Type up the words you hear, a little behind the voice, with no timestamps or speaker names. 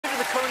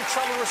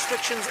travel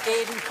restrictions,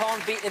 Aidan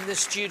can't be in the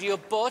studio,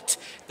 but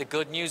the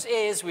good news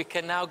is we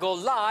can now go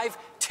live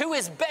to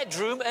his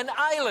bedroom in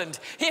Ireland.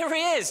 Here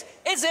he is.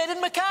 It's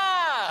Aidan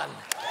McCann.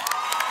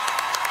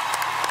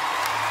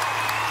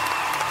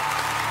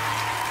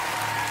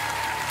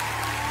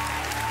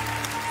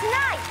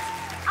 Tonight,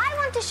 I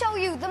want to show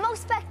you the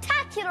most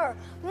spectacular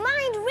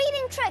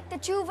mind-reading trick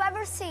that you've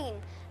ever seen.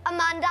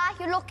 Amanda,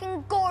 you're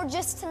looking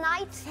gorgeous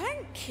tonight.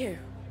 Thank you.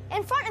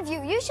 In front of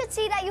you, you should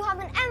see that you have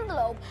an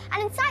envelope,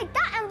 and inside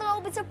that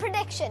envelope is a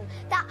prediction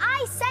that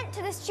I sent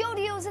to the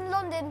studios in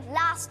London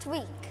last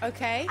week.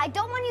 Okay. I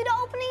don't want you to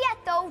open it yet,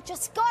 though.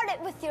 Just guard it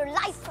with your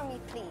life for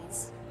me,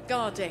 please.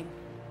 Guarding.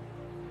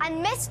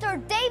 And Mr.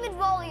 David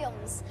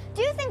Williams,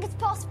 do you think it's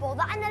possible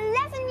that an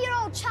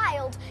 11-year-old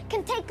child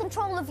can take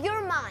control of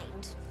your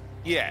mind?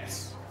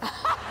 Yes. Well,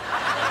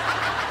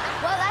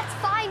 let's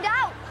find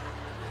out.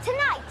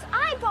 Tonight,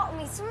 I brought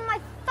me some of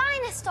my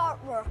finest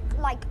artwork,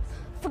 like,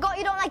 forgot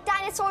you don't like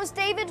dinosaurs,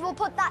 David? We'll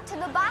put that to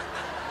the back.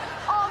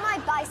 Oh, my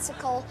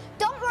bicycle.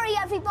 Don't worry,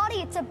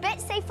 everybody. It's a bit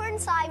safer in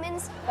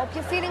Simon's. Hope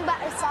you're feeling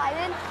better,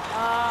 Simon.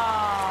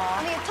 Ah.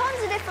 I mean,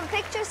 tons of different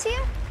pictures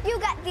here. You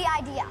get the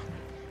idea.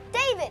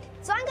 David,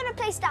 so I'm going to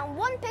place down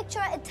one picture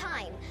at a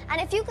time.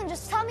 And if you can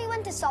just tell me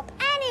when to stop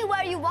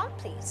anywhere you want,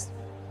 please.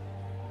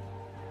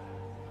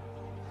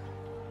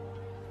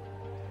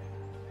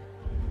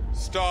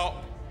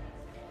 Stop.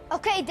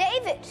 Okay,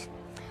 David.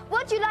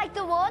 Would you like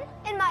the one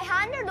in my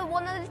hand or the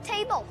one on the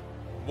table?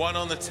 One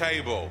on the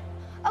table.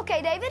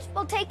 Okay, David,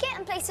 we'll take it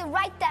and place it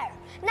right there.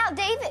 Now,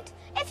 David,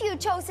 if you'd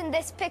chosen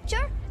this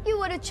picture, you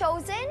would have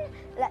chosen,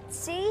 let's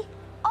see,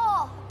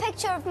 a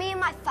picture of me and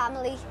my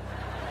family.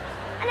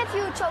 And if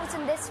you had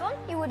chosen this one,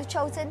 you would have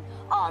chosen,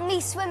 me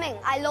swimming.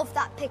 I love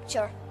that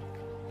picture.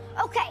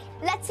 Okay,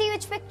 let's see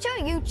which picture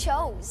you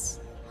chose.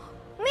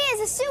 Me as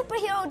a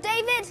superhero,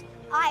 David.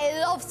 I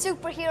love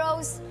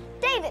superheroes.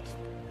 David,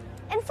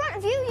 in front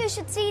of you, you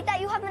should see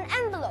that you have an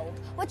envelope,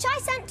 which I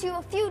sent to you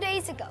a few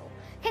days ago.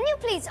 Can you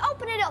please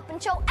open it up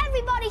and show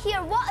everybody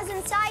here what is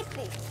inside,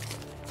 please?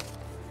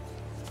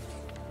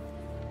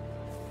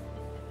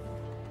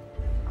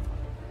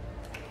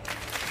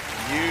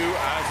 You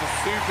as a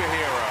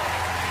superhero.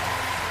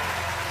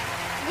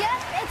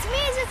 Yep, it's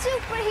me as a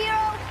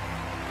superhero.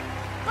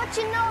 But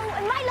you know,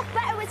 it might look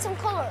better with some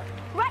colour.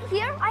 Right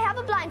here, I have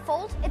a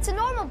blindfold. It's a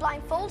normal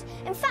blindfold.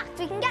 In fact,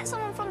 we can get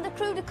someone from the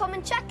crew to come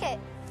and check it.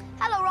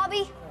 Hello,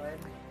 Robbie.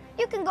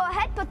 You can go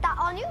ahead, put that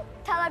on you.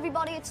 Tell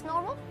everybody it's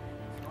normal.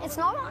 It's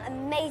normal?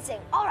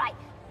 Amazing. All right,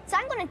 so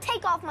I'm going to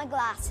take off my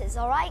glasses,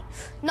 all right?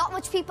 Not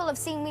much people have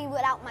seen me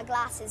without my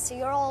glasses, so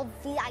you're all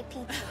VIP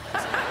tonight.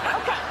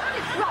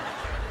 Okay, Robbie,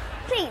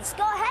 please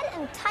go ahead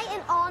and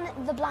tighten on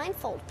the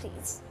blindfold,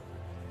 please.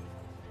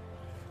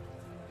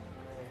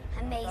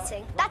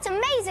 Amazing. That's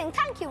amazing.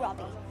 Thank you,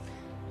 Robbie.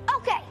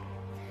 Okay,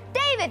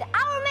 David,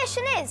 our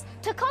mission is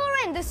to colour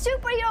in the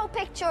superhero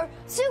picture,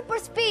 Super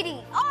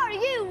Speedy. Are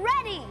you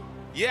ready?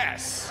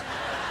 Yes.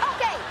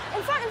 Okay,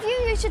 in front of you,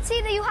 you should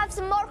see that you have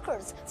some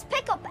markers. So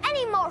pick up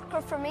any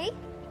marker for me.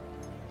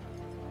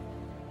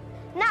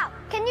 Now,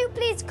 can you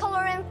please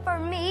colour in for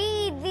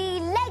me the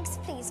legs,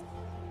 please?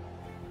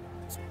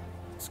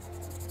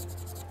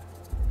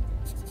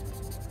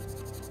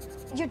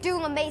 You're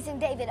doing amazing,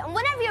 David. And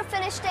whenever you're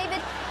finished,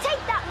 David, take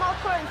that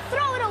marker and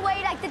throw it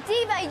away like the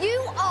diva you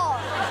are.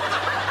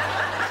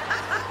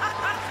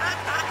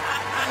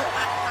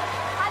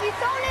 Have you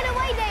thrown it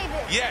away,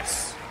 David?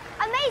 Yes.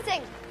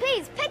 Amazing.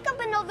 Please pick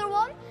up another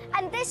one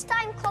and this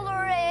time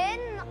colour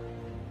in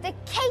the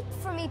cape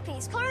for me,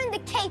 please. Colour in the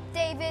cape,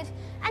 David.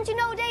 And you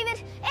know,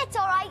 David, it's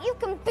all right. You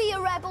can be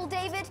a rebel,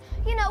 David.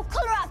 You know,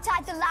 colour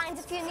outside the lines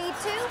if you need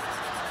to.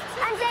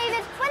 And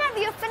David, whenever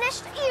you're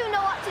finished, you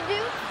know what to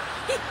do.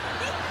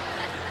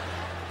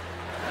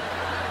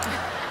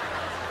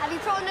 Have you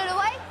thrown it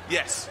away?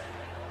 Yes.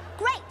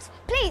 Great.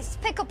 Please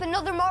pick up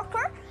another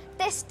marker.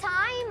 This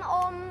time,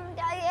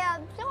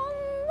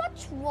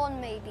 which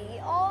one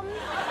maybe?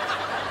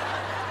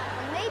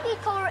 Maybe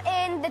colour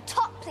in the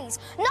top, please.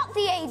 Not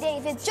the A,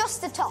 David,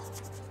 just the top.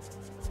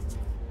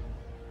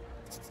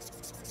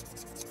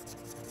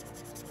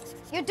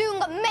 You're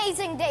doing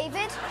amazing,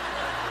 David.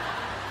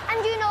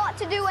 And you know what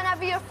to do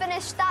whenever you're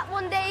finished that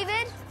one,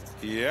 David?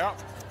 Yeah.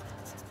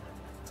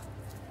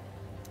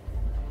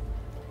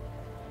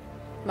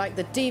 Like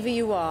the diva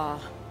you are.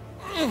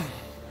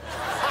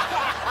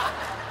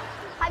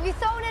 Have you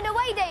thrown it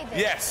away, David?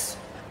 Yes.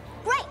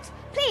 Great.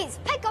 Please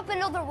pick up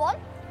another one.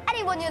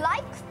 Anyone you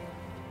like.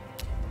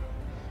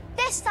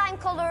 This time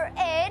colour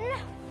in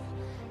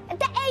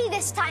the A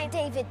this time,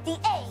 David. The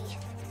A.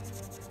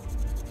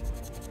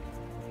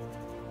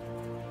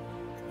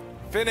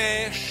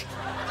 Finished.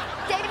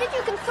 David,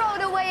 you can throw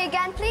it away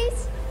again,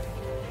 please.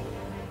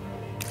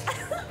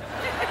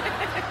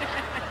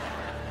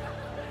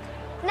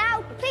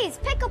 Now, please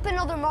pick up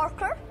another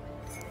marker.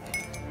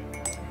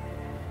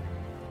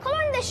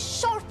 Colour in the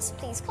shorts,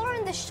 please. Colour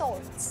in the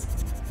shorts.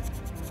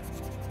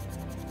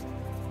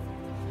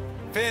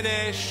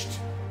 Finished.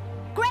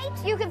 Great,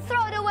 you can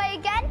throw it away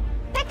again.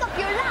 Pick up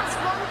your last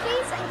one,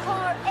 please, and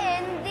colour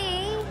in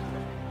the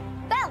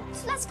belt.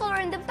 let's colour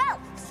in the belt.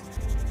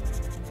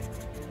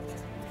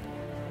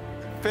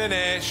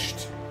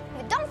 Finished.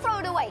 Don't throw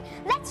it away.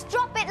 Let's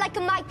drop it like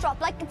a mic drop.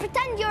 Like,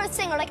 pretend you're a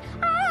singer. Like,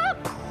 ah!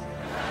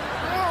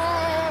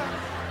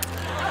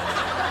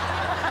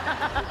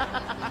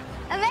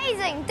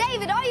 Amazing.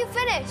 David, are you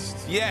finished?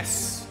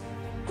 Yes.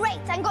 Great.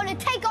 I'm going to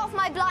take off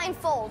my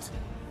blindfold.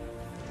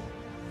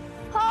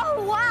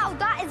 Oh, wow.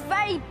 That is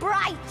very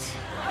bright.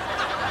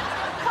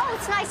 Oh,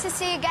 it's nice to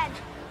see you again.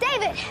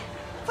 David,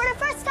 for the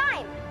first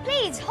time,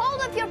 please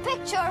hold up your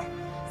picture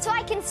so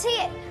I can see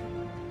it.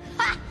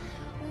 Ha!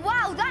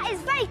 Wow, that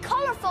is very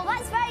colourful.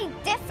 That's very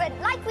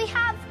different. Like we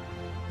have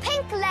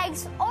pink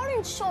legs,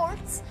 orange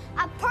shorts,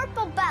 a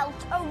purple belt,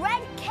 a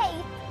red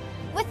cape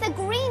with a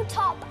green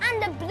top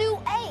and a blue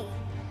A.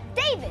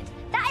 David,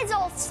 that is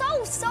all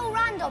so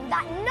random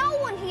that no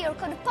one here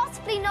could have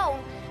possibly known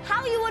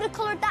how you would have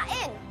coloured that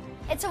in.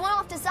 It's a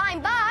one-off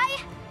design by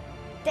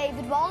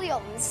David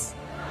Williams.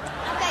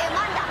 Okay,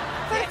 Amanda,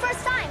 for the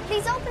first time,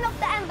 please open up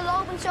the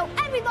envelope and show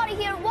everybody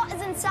here what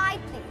is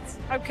inside, please.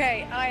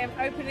 Okay, I am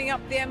opening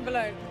up the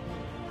envelope.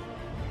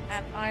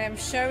 And I am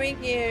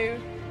showing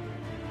you...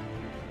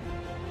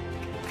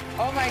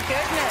 Oh, my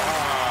goodness.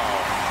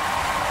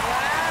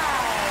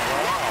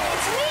 Look,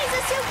 it's me as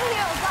a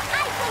superhero, but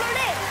I coloured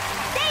in.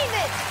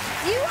 David,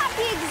 you have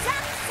the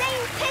exact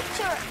same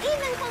picture,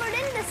 even coloured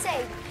in the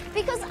same,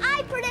 because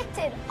I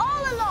predicted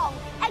all along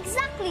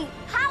exactly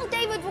how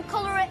David would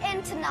colour it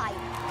in tonight.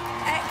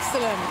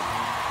 Excellent.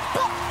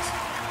 But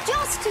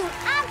just to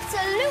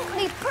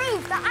absolutely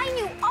prove that I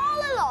knew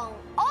all along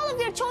all of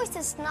your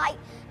choices tonight,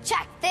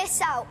 check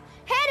this out.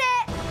 Hit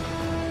it!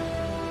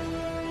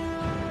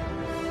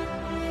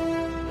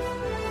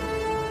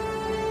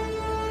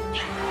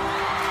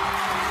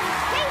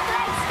 Pink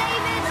legs,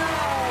 David. No.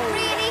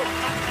 Really?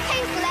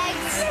 Pink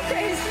legs. Look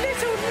at his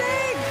little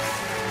legs.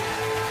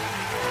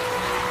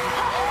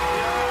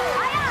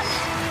 I am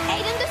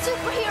Aidan the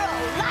superhero,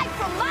 live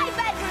from my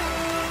bedroom.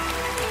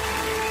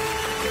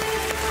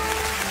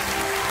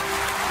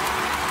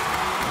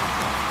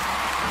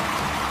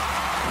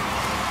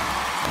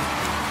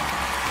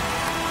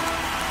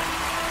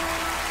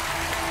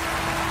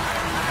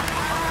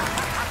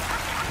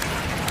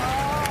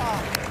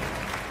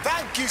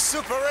 Thank you,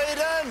 Super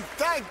Aidan.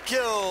 Thank you.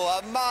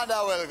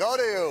 Amanda will go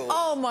to you.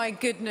 Oh, my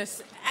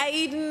goodness.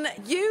 Aidan,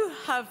 you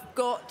have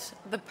got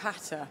the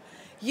patter.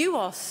 You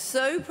are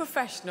so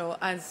professional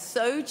and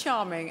so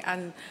charming,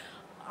 and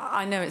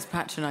I know it's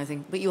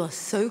patronising, but you are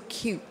so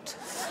cute.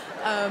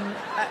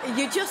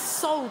 You just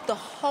sold the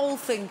whole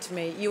thing to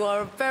me. You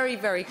are a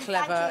very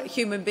clever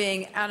human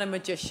being and a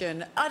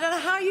magician. I don't know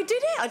how you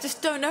did it. I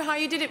just don't know how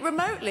you did it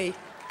remotely.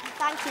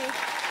 Thank you.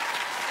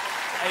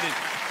 Aidan,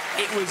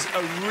 it was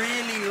a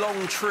really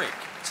long trick,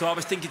 so I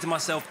was thinking to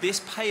myself, this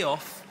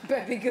payoff...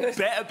 Better be good.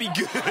 Better be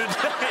good. It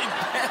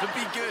better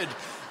be good.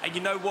 And you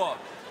know what?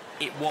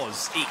 It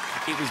was.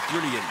 It was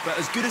brilliant. But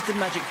as good as the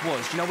magic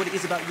was, do you know what it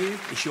is about you?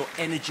 It's your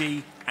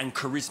energy and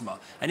charisma.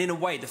 And in a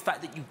way, the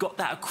fact that you got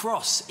that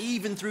across,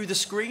 even through the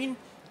screen,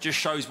 just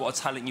shows what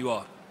a talent you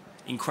are.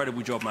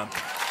 Incredible job, man.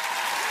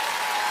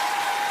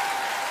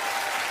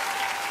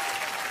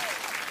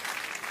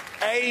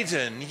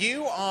 Aidan,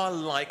 you are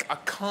like a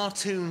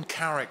cartoon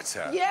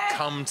character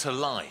come to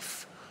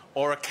life,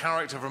 or a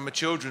character from a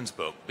children's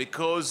book,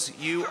 because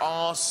you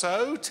are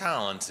so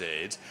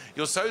talented,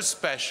 you're so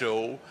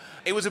special.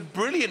 It was a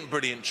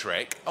brilliant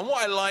trick, and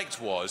what I liked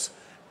was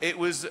it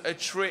was a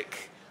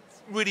trick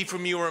really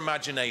from your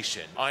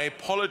imagination. I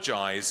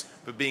apologise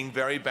for being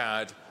very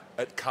bad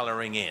at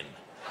colouring in.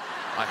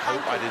 I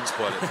hope I didn't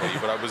spoil it for you,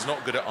 but I was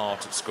not good at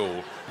art at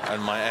school,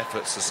 and my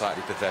efforts are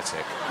slightly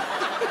pathetic.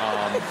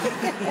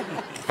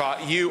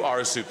 But you are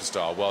a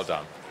superstar. Well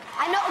done.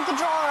 I'm not a good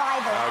drawer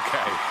either.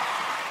 Okay.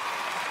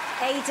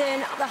 Aidan,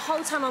 the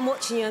whole time I'm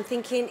watching you, I'm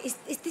thinking,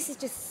 this is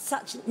just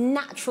such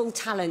natural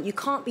talent. You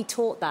can't be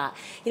taught that.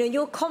 You know,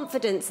 your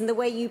confidence and the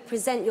way you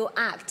present your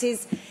act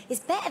is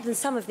better than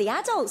some of the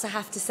adults, I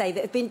have to say,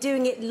 that have been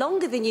doing it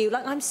longer than you.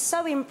 Like, I'm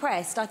so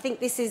impressed. I think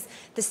this is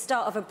the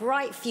start of a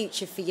bright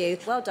future for you.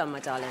 Well done,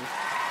 my darling.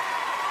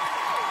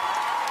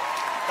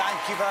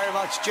 Thank you very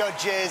much,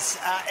 judges.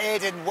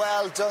 Aidan,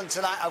 well done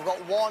tonight. I've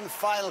got one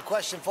final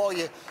question for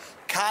you.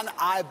 Can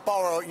I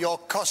borrow your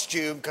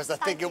costume? Because I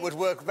think it would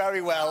work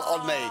very well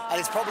on me. And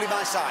it's probably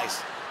my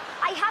size.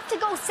 I have to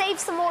go save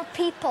some more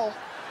people.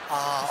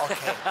 Ah, OK.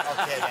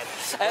 OK, then.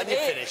 When you're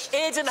finished.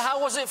 Aidan, how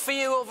was it for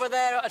you over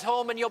there at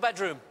home in your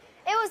bedroom?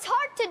 It was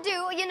hard to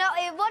do, you know,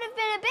 it would have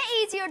been a bit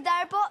easier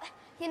there, but,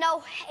 you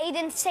know,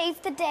 Aidan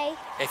saved the day.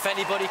 If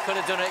anybody could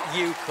have done it,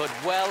 you could.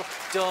 Well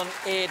done,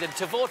 Aidan.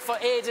 To vote for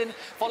Aidan,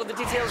 follow the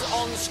details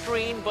on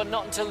screen, but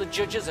not until the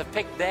judges have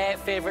picked their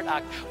favourite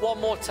act. One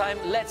more time,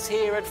 let's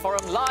hear it for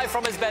him, live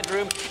from his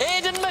bedroom,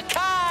 Aidan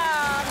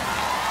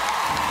McCann!